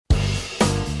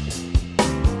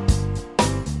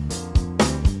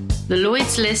the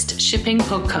Lloyd's List Shipping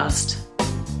Podcast.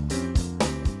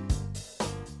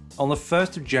 On the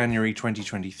 1st of January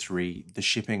 2023, the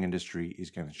shipping industry is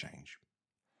going to change.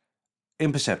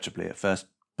 Imperceptibly at first,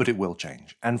 but it will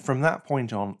change. And from that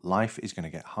point on, life is going to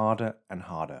get harder and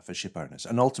harder for ship owners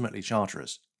and ultimately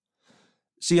charterers.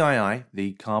 CII,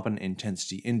 the Carbon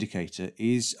Intensity Indicator,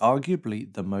 is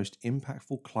arguably the most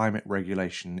impactful climate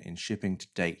regulation in shipping to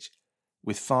date,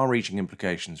 with far-reaching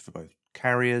implications for both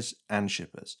carriers and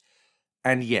shippers.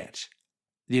 And yet,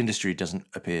 the industry doesn't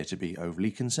appear to be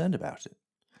overly concerned about it.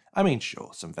 I mean,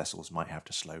 sure, some vessels might have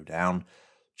to slow down,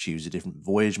 choose a different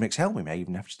voyage mix. Hell, we may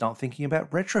even have to start thinking about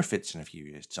retrofits in a few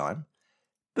years' time.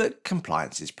 But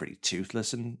compliance is pretty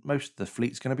toothless, and most of the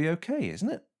fleet's going to be okay, isn't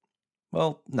it?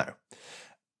 Well, no.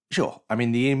 Sure, I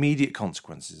mean, the immediate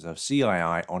consequences of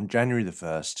CII on January the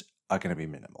 1st are going to be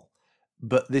minimal.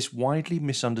 But this widely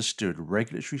misunderstood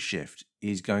regulatory shift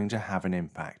is going to have an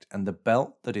impact, and the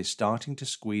belt that is starting to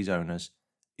squeeze owners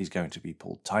is going to be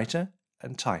pulled tighter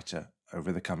and tighter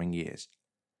over the coming years.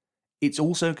 It's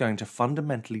also going to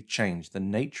fundamentally change the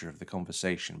nature of the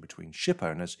conversation between ship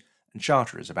owners and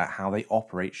charterers about how they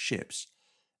operate ships,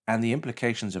 and the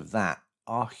implications of that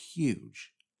are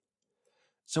huge.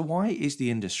 So why is the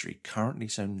industry currently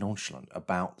so nonchalant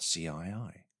about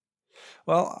CII?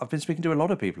 Well, I've been speaking to a lot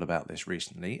of people about this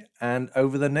recently, and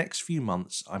over the next few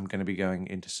months I'm going to be going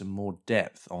into some more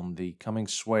depth on the coming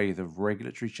swathe of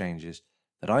regulatory changes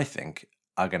that I think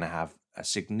are going to have a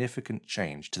significant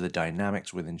change to the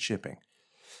dynamics within shipping.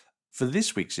 For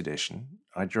this week's edition,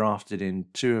 I drafted in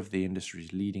two of the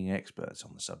industry's leading experts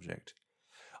on the subject.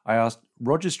 I asked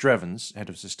Roger Strevens, Head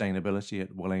of Sustainability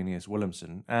at Wallenius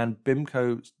Wilhelmsen, and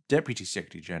BIMCO's Deputy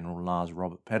Secretary General Lars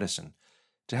Robert Pedersen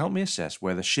to help me assess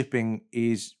whether shipping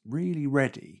is really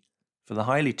ready for the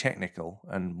highly technical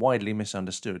and widely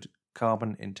misunderstood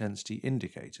carbon intensity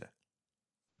indicator.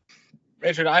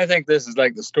 Richard, I think this is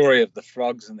like the story of the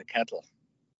frogs in the kettle.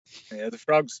 The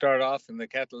frogs start off in the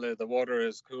kettle, the water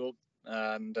is cool,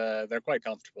 and they're quite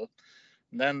comfortable.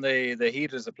 And then the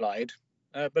heat is applied,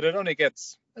 but it only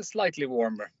gets slightly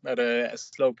warmer at a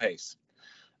slow pace.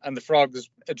 And the frogs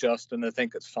adjust and they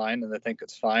think it's fine, and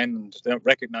and they don't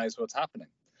recognize what's happening.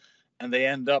 And they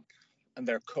end up and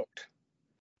they're cooked.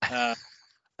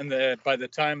 And by the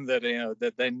time that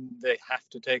that they have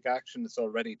to take action, it's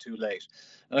already too late.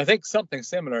 And I think something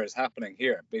similar is happening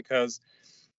here, because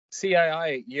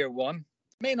CII year one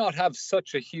may not have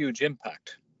such a huge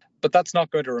impact, but that's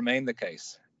not going to remain the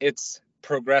case. It's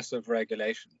progressive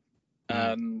regulation,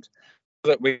 and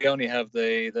that we only have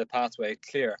the pathway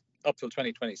clear up till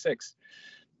 2026.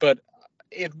 But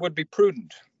it would be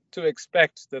prudent to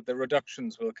expect that the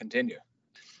reductions will continue.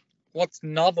 What's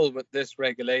novel with this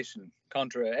regulation,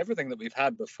 contrary to everything that we've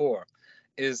had before,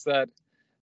 is that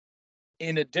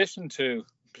in addition to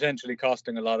potentially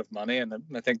costing a lot of money, and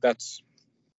I think that's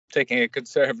taking a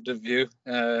conservative view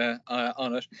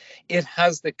on it, it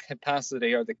has the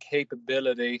capacity or the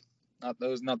capability, not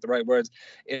the right words,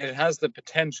 it has the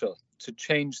potential to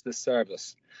change the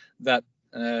service that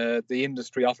the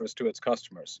industry offers to its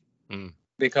customers.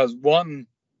 Because one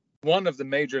of the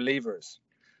major levers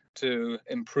to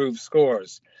improve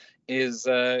scores is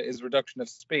reduction of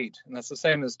speed, and that's the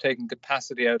same as taking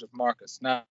capacity out of markets.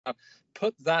 Now,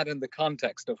 put that in the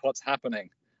context of what's happening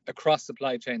across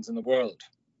supply chains in the world,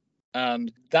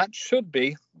 and that should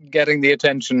be getting the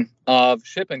attention of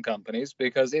shipping companies,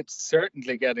 because it's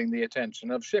certainly getting the attention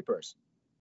of shippers.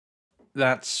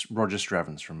 That's Roger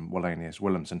Strevens from Wallenius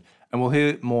Wilhelmsen, and we'll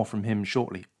hear more from him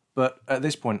shortly. But at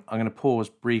this point, I'm going to pause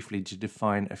briefly to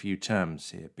define a few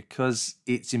terms here, because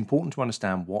it's important to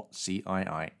understand what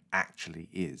CII actually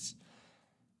is.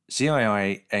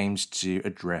 CII aims to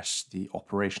address the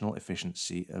operational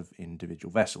efficiency of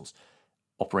individual vessels.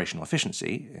 Operational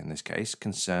efficiency, in this case,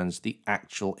 concerns the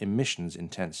actual emissions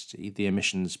intensity, the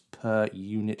emissions per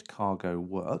unit cargo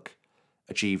work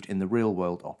achieved in the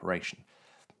real-world operation.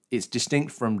 It's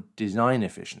distinct from design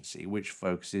efficiency, which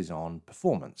focuses on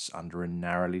performance under a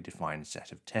narrowly defined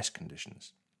set of test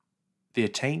conditions. The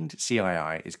attained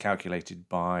CII is calculated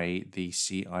by the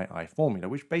CII formula,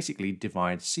 which basically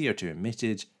divides CO2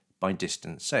 emitted by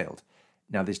distance sailed.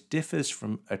 Now, this differs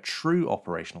from a true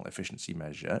operational efficiency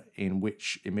measure, in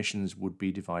which emissions would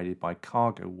be divided by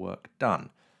cargo work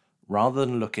done. Rather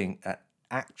than looking at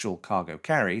actual cargo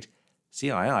carried,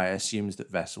 CII assumes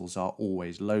that vessels are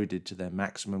always loaded to their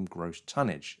maximum gross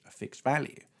tonnage, a fixed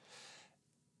value.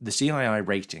 The CII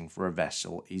rating for a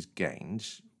vessel is gained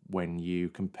when you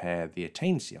compare the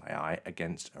attained CII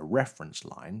against a reference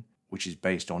line, which is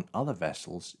based on other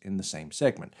vessels in the same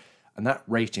segment. And that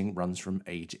rating runs from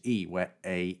A to E, where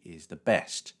A is the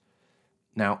best.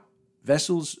 Now,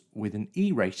 Vessels with an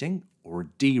E rating or a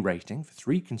D rating for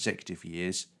 3 consecutive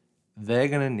years, they're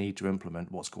going to need to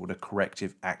implement what's called a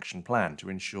corrective action plan to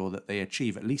ensure that they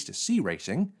achieve at least a C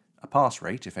rating, a pass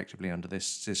rate effectively under this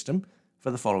system,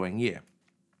 for the following year.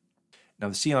 Now,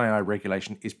 the CII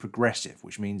regulation is progressive,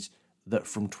 which means that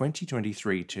from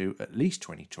 2023 to at least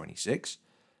 2026,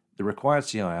 the required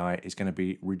CII is going to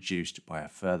be reduced by a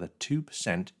further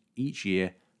 2% each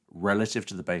year relative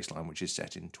to the baseline, which is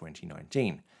set in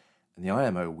 2019. And the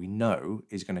IMO, we know,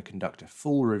 is going to conduct a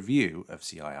full review of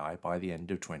CII by the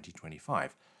end of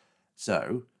 2025.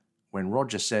 So, when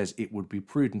Roger says it would be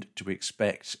prudent to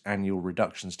expect annual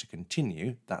reductions to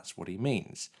continue, that's what he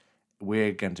means.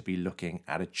 We're going to be looking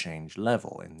at a change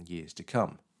level in years to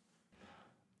come.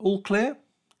 All clear?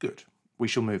 Good. We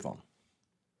shall move on.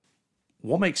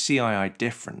 What makes CII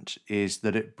different is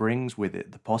that it brings with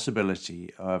it the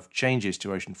possibility of changes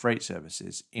to ocean freight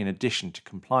services in addition to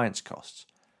compliance costs.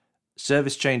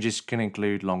 Service changes can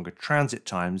include longer transit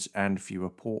times and fewer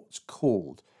ports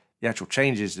called. The actual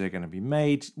changes that are going to be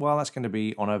made, well, that's going to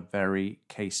be on a very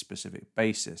case-specific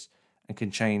basis and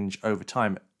can change over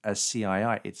time as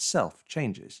CII itself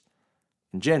changes.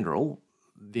 In general,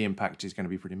 the impact is going to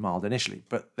be pretty mild initially,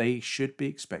 but they should be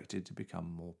expected to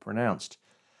become more pronounced.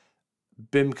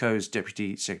 BIMCO's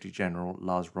Deputy Secretary General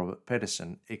Lars Robert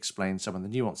Pedersen explains some of the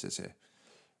nuances here.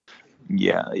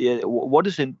 Yeah. What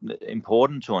is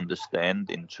important to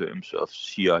understand in terms of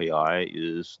CII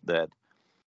is that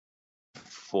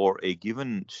for a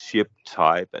given ship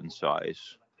type and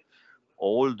size,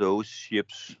 all those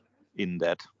ships in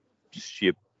that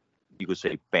ship, you could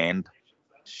say band,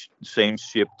 same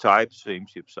ship type, same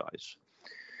ship size.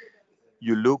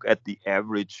 You look at the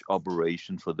average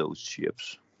operation for those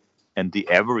ships, and the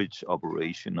average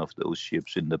operation of those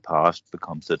ships in the past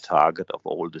becomes the target of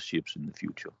all the ships in the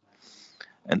future.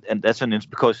 And that's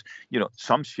because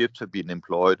some ships have been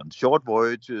employed on short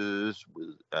voyages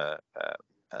with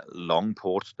long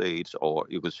port stays, or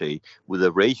you could say with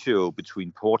a ratio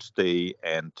between port stay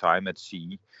and time at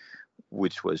sea,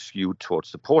 which was skewed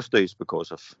towards the port stays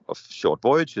because of short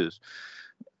voyages.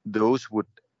 Those would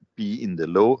be in the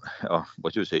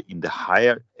in the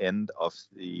higher end of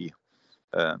the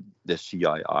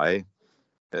CII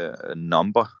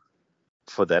number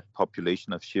for that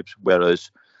population of ships, whereas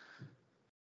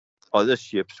other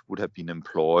ships would have been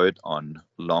employed on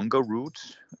longer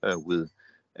routes with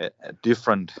a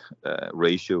different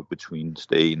ratio between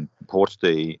port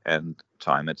stay and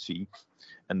time at sea,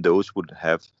 and those would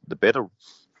have the better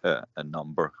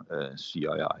number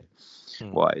CII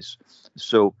wise.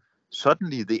 So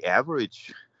suddenly the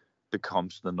average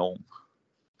becomes the norm.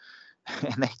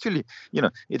 And actually,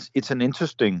 it's an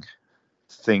interesting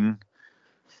thing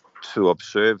to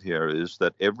observe here is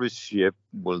that every ship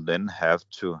will then have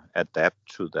to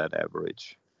adapt to that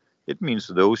average. It means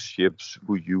those ships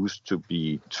who used to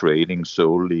be trading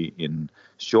solely in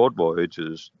short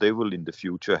voyages, they will in the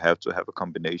future have to have a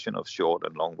combination of short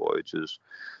and long voyages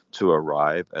to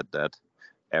arrive at that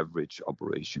average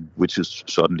operation, which is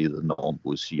suddenly the norm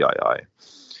with CII.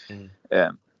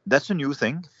 That's a new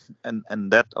thing,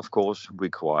 and that, of course,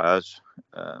 requires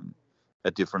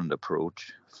a different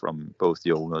approach from both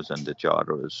the owners and the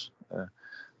charterers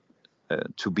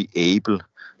to be able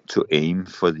to aim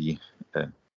for the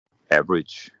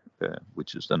average,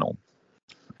 which is the norm.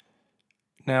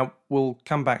 Now, we'll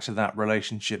come back to that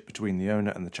relationship between the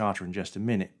owner and the charter in just a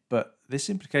minute, but this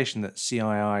implication that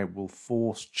CII will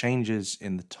force changes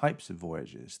in the types of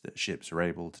voyages that ships are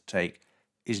able to take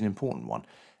is an important one.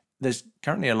 There's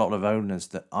currently a lot of owners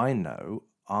that I know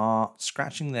are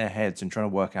scratching their heads and trying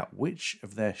to work out which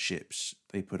of their ships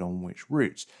they put on which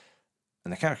routes,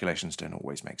 and the calculations don't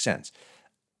always make sense.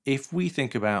 If we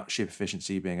think about ship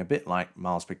efficiency being a bit like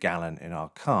miles per gallon in our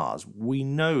cars, we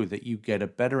know that you get a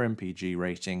better MPG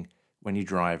rating when you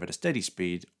drive at a steady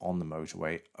speed on the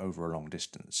motorway over a long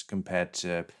distance compared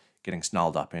to getting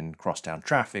snarled up in crosstown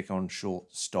traffic on short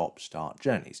stop-start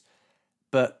journeys.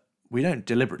 But we don't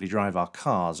deliberately drive our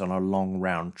cars on a long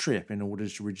round trip in order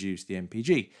to reduce the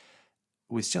MPG.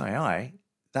 With CII,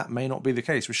 that may not be the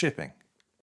case with shipping.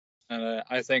 And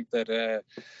I think that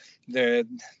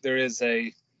there is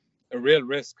a real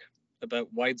risk about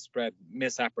widespread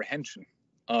misapprehension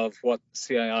of what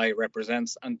CII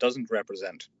represents and doesn't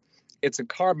represent. It's a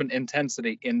carbon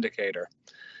intensity indicator,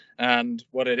 and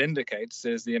what it indicates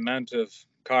is the amount of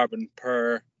carbon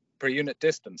per unit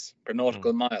distance, per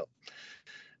nautical mile.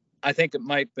 I think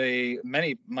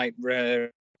many might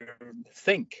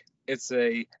think it's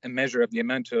a measure of the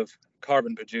amount of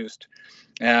carbon produced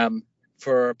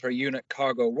per unit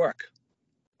cargo work,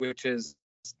 which is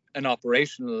an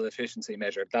operational efficiency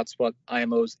measure. That's what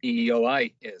IMO's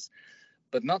EEOI is,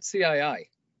 but not CII.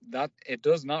 That it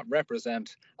does not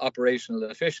represent operational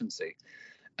efficiency.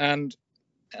 And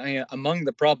among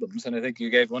the problems, and I think you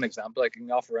gave one example, I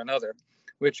can offer another,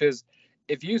 which is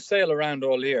if you sail around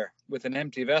all year with an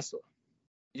empty vessel,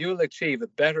 you'll achieve a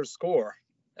better score,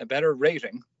 a better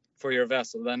rating for your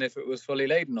vessel than if it was fully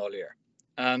laden all year.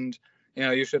 And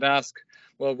you should ask,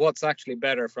 well, what's actually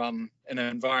better from an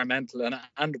environmental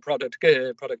and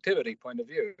productivity point of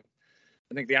view?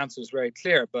 I think the answer is very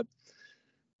clear, but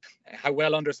how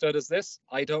well understood is this?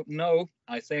 I don't know.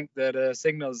 I think that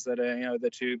signals that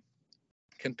that you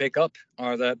can pick up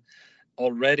are that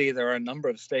already there are a number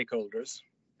of stakeholders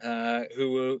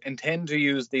who intend to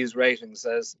use these ratings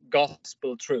as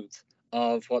gospel truth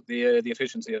of what the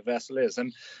efficiency of vessel is.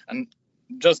 And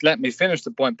just let me finish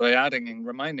the point by adding and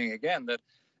reminding again that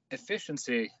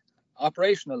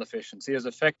operational efficiency is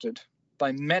affected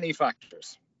by many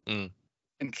factors,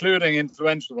 including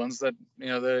influential ones that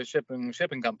the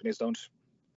shipping companies don't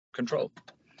control.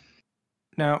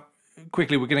 Now,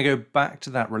 quickly, we're going to go back to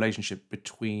that relationship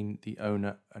between the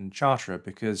owner and charterer,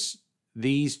 because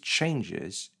these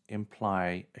changes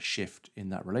imply a shift in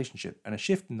that relationship and a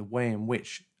shift in the way in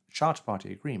which charter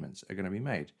party agreements are going to be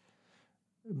made.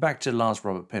 Back to Lars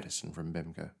Robert Pedersen from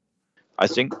BIMCO. I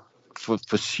think for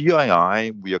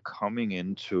CII, we are coming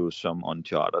into some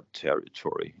uncharted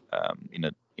territory.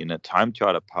 In a time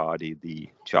charter party, the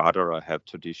charterer have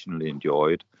traditionally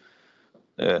enjoyed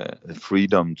the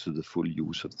freedom to the full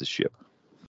use of the ship.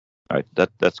 Right,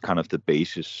 that's kind of the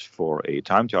basis for a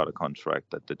time charter contract,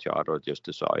 that the charterer just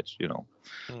decides, do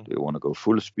you want to go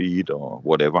full speed or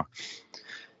whatever.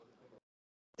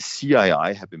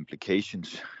 CII have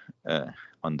implications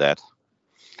on that.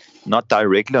 Not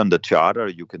directly on the charter,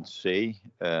 you can say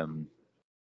in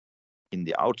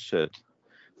the outset,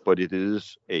 but it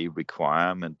is a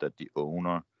requirement that the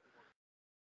owner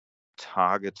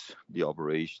targets the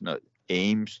operation,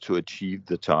 aims to achieve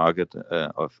the target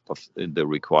of the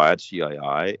required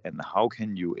CII. And how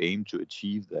can you aim to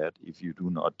achieve that if you do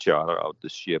not charter out the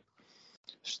ship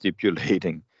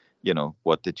stipulating,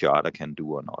 what the charter can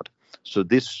do or not? So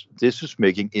this is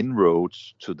making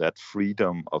inroads to that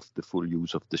freedom of the full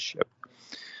use of the ship,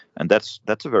 and that's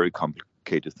a very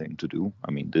complicated thing to do.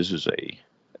 I mean, this is a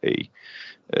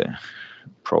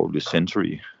probably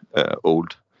century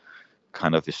old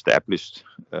kind of established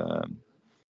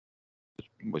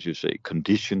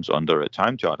conditions under a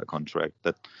time charter contract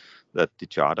that the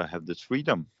charter have this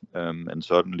freedom, and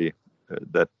certainly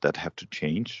that have to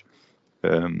change.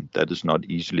 That is not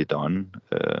easily done.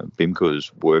 BIMCO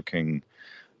is working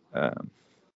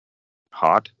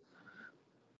hard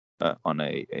on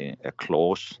a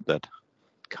clause that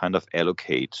kind of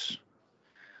allocates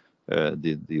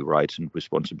the rights and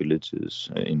responsibilities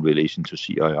in relation to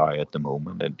CII at the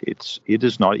moment, and it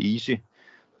is not easy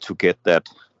to get that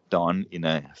done in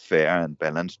a fair and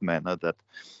balanced manner that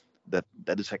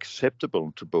is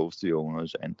acceptable to both the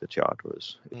owners and the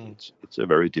charterers. It's a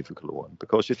very difficult one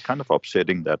because it's kind of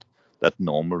upsetting that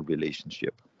normal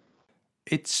relationship.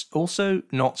 It's also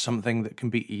not something that can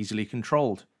be easily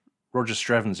controlled. Roger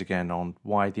Strevens again on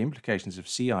why the implications of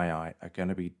CII are going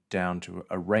to be down to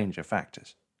a range of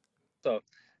factors. So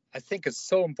I think it's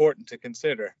so important to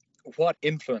consider what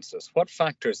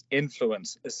factors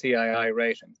influence a CII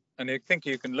rating. And I think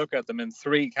you can look at them in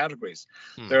three categories.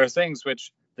 There are things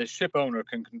which the ship owner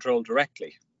can control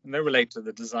directly, and they relate to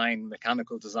the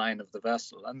mechanical design of the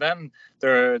vessel. And then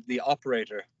there are the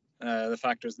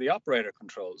factors the operator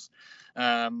controls,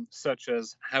 such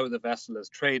as how the vessel is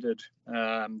traded,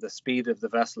 the speed of the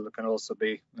vessel can also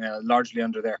be largely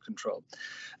under their control.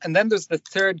 And then there's the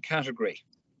third category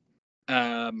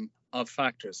of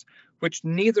factors, which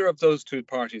neither of those two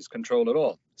parties control at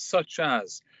all, such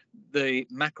as the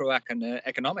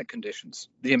macroeconomic conditions,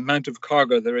 the amount of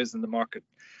cargo there is in the market,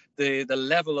 the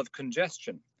level of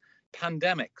congestion,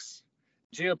 pandemics,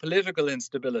 geopolitical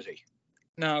instability.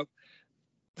 Now,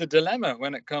 the dilemma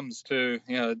when it comes to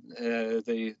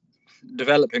the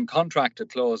developing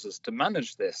contracted clauses to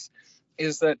manage this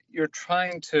is that you're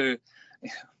trying to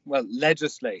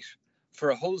legislate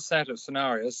for a whole set of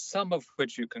scenarios, some of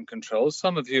which you can control,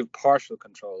 some of you have partial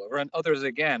control over, and others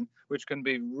again which can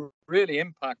be really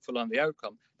impactful on the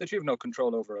outcome that you have no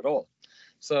control over at all.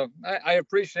 So I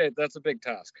appreciate that's a big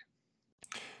task.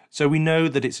 So we know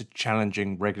that it's a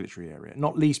challenging regulatory area,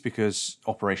 not least because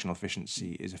operational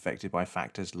efficiency is affected by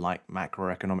factors like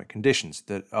macroeconomic conditions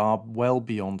that are well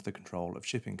beyond the control of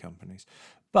shipping companies.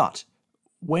 But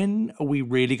when are we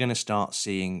really going to start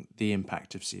seeing the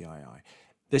impact of CII?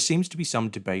 There seems to be some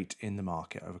debate in the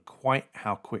market over quite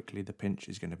how quickly the pinch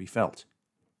is going to be felt.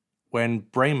 When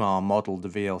Braemar modelled the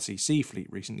VLCC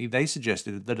fleet recently, they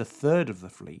suggested that a third of the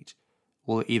fleet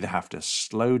will either have to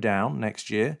slow down next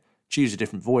year, choose a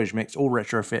different voyage mix, or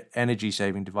retrofit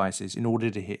energy-saving devices in order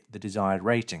to hit the desired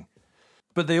rating.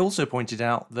 But they also pointed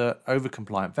out that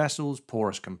over-compliant vessels,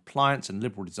 porous compliance, and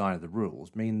liberal design of the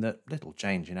rules mean that little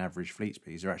change in average fleet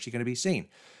speeds are actually going to be seen.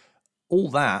 All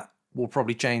that will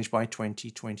probably change by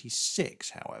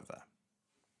 2026, however.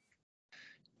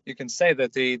 You can say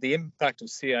that the impact of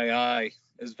CII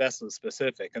is vessel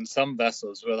specific, and some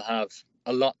vessels will have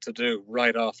a lot to do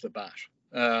right off the bat.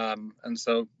 And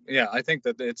so, I think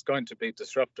that it's going to be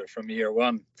disruptive from year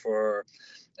one for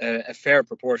a fair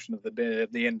proportion of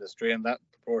the industry, and that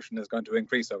proportion is going to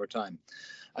increase over time.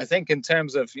 I think in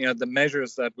terms of the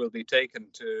measures that will be taken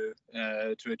to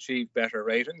achieve better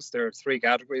ratings, there are three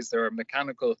categories. There are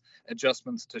mechanical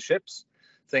adjustments to ships,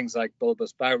 things like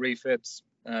bulbous bow refits,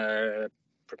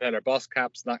 propeller boss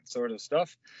caps, that sort of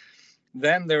stuff.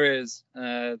 Then there is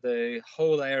the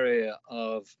whole area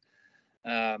of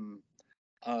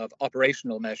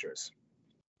operational measures.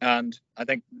 And I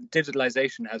think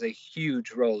digitalization has a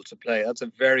huge role to play. That's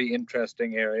a very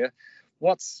interesting area.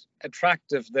 What's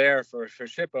attractive there for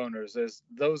ship owners is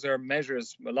those are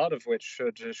measures, a lot of which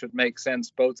should make sense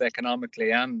both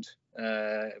economically and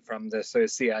from the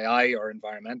CII or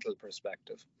environmental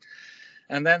perspective.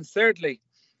 And then thirdly,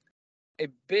 a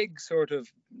big sort of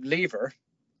lever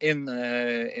in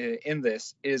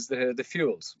this is the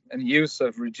fuels and use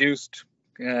of reduced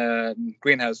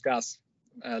greenhouse gas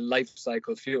life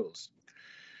cycle fuels.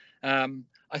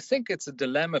 I think it's a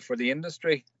dilemma for the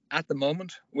industry at the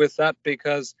moment with that,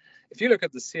 because if you look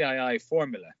at the CII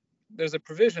formula, there's a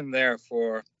provision there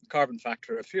for carbon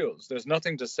factor of fuels. There's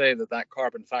nothing to say that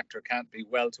carbon factor can't be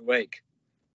well to wake,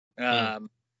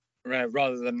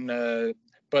 rather than.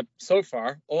 But so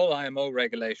far, all IMO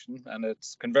regulation and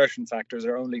its conversion factors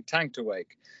are only tank to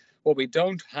wake. What we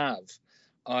don't have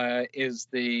is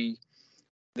the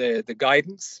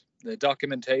guidance, the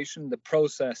documentation, the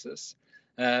processes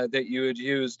that you would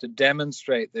use to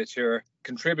demonstrate that you're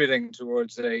contributing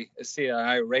towards a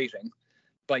CII rating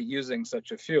by using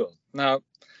such a fuel. Now,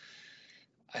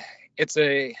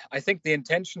 I think the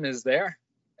intention is there,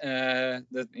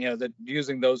 that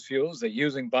using those fuels, that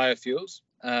using biofuels,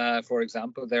 for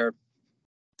example, they're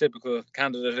typical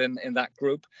candidate in that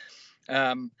group.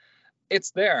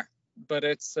 It's there, but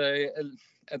it's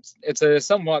a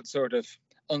somewhat sort of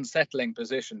unsettling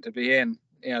position to be in,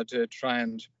 to try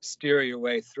and steer your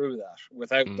way through that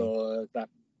without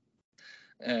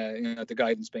the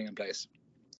guidance being in place.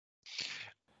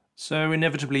 So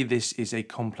inevitably this is a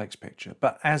complex picture,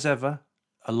 but as ever,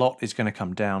 a lot is going to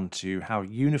come down to how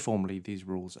uniformly these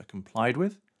rules are complied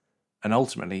with and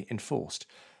ultimately enforced.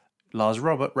 Lars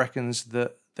Robert reckons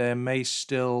that there may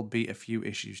still be a few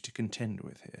issues to contend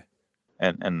with here.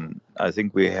 And I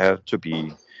think we have to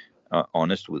be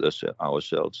honest with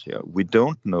ourselves here. We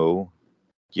don't know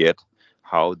yet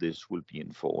how this will be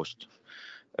enforced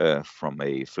from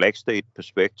a flag state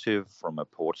perspective, from a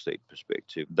port state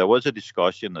perspective. There was a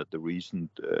discussion at the recent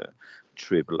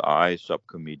III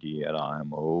subcommittee at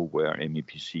IMO where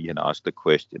MEPC had asked the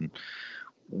question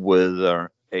whether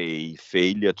a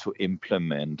failure to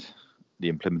implement the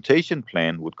implementation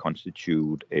plan would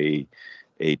constitute a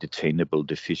detainable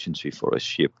deficiency for a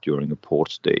ship during a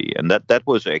port stay. And that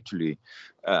was actually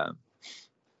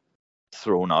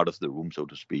thrown out of the room, so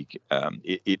to speak.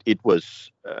 It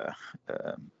was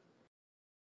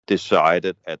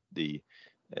decided at the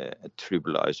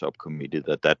III subcommittee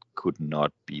that could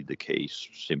not be the case,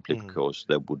 simply because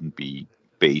there wouldn't be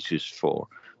basis for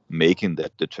making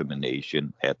that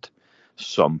determination at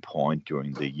some point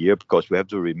during the year, because we have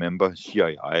to remember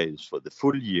CII is for the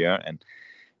full year, and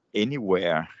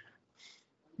anywhere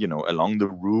along the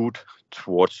route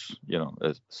towards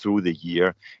through the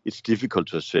year, it's difficult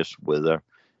to assess whether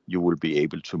you will be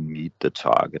able to meet the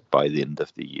target by the end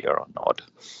of the year or not.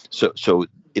 So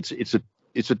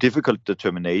it's a difficult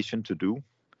determination to do.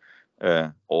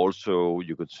 Also,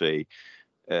 you could say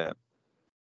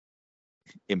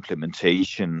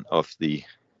implementation of the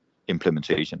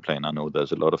implementation plan. I know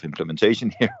there's a lot of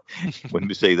implementation here when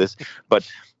we say this, but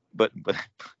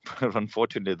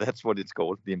unfortunately, that's what it's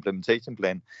called. The implementation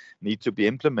plan needs to be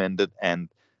implemented, and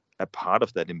a part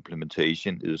of that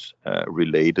implementation is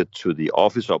related to the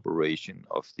office operation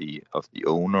of the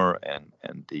owner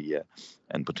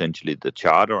and potentially the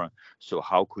charterer. So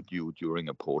how could you, during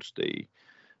a port stay,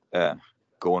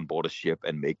 go on board a ship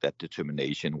and make that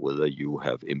determination whether you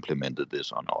have implemented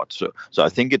this or not? So I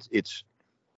think it's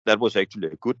that was actually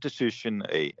a good decision,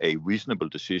 a reasonable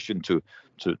decision to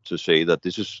say that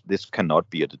this cannot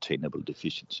be a detainable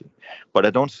deficiency. But I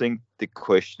don't think the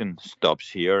question stops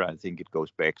here. I think it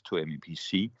goes back to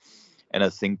MEPC, and I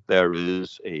think there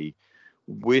is a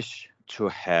wish to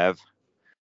have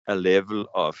a level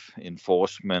of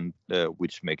enforcement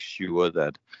which makes sure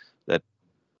that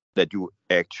you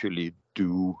actually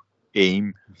do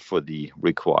aim for the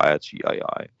required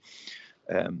CII.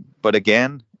 But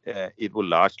again, it will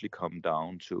largely come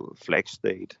down to flag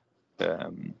state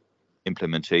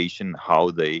implementation, how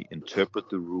they interpret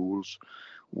the rules,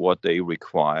 what they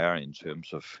require in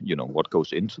terms of, what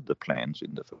goes into the plans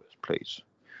in the first place.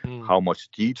 How much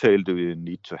detail do you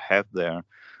need to have there?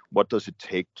 What does it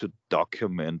take to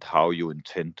document how you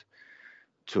intend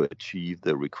to achieve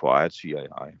the required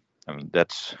CII? I mean,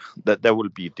 there will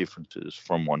be differences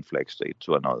from one flag state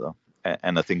to another.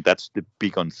 And I think that's the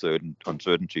big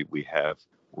uncertainty we have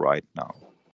right now.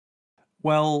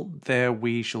 Well, there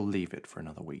we shall leave it for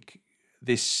another week.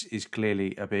 This is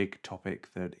clearly a big topic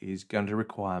that is going to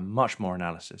require much more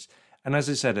analysis. And as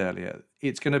I said earlier,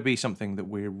 it's going to be something that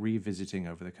we're revisiting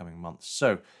over the coming months.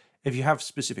 So if you have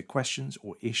specific questions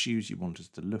or issues you want us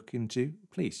to look into,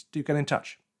 please do get in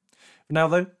touch. For now,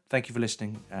 though, thank you for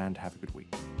listening and have a good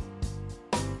week.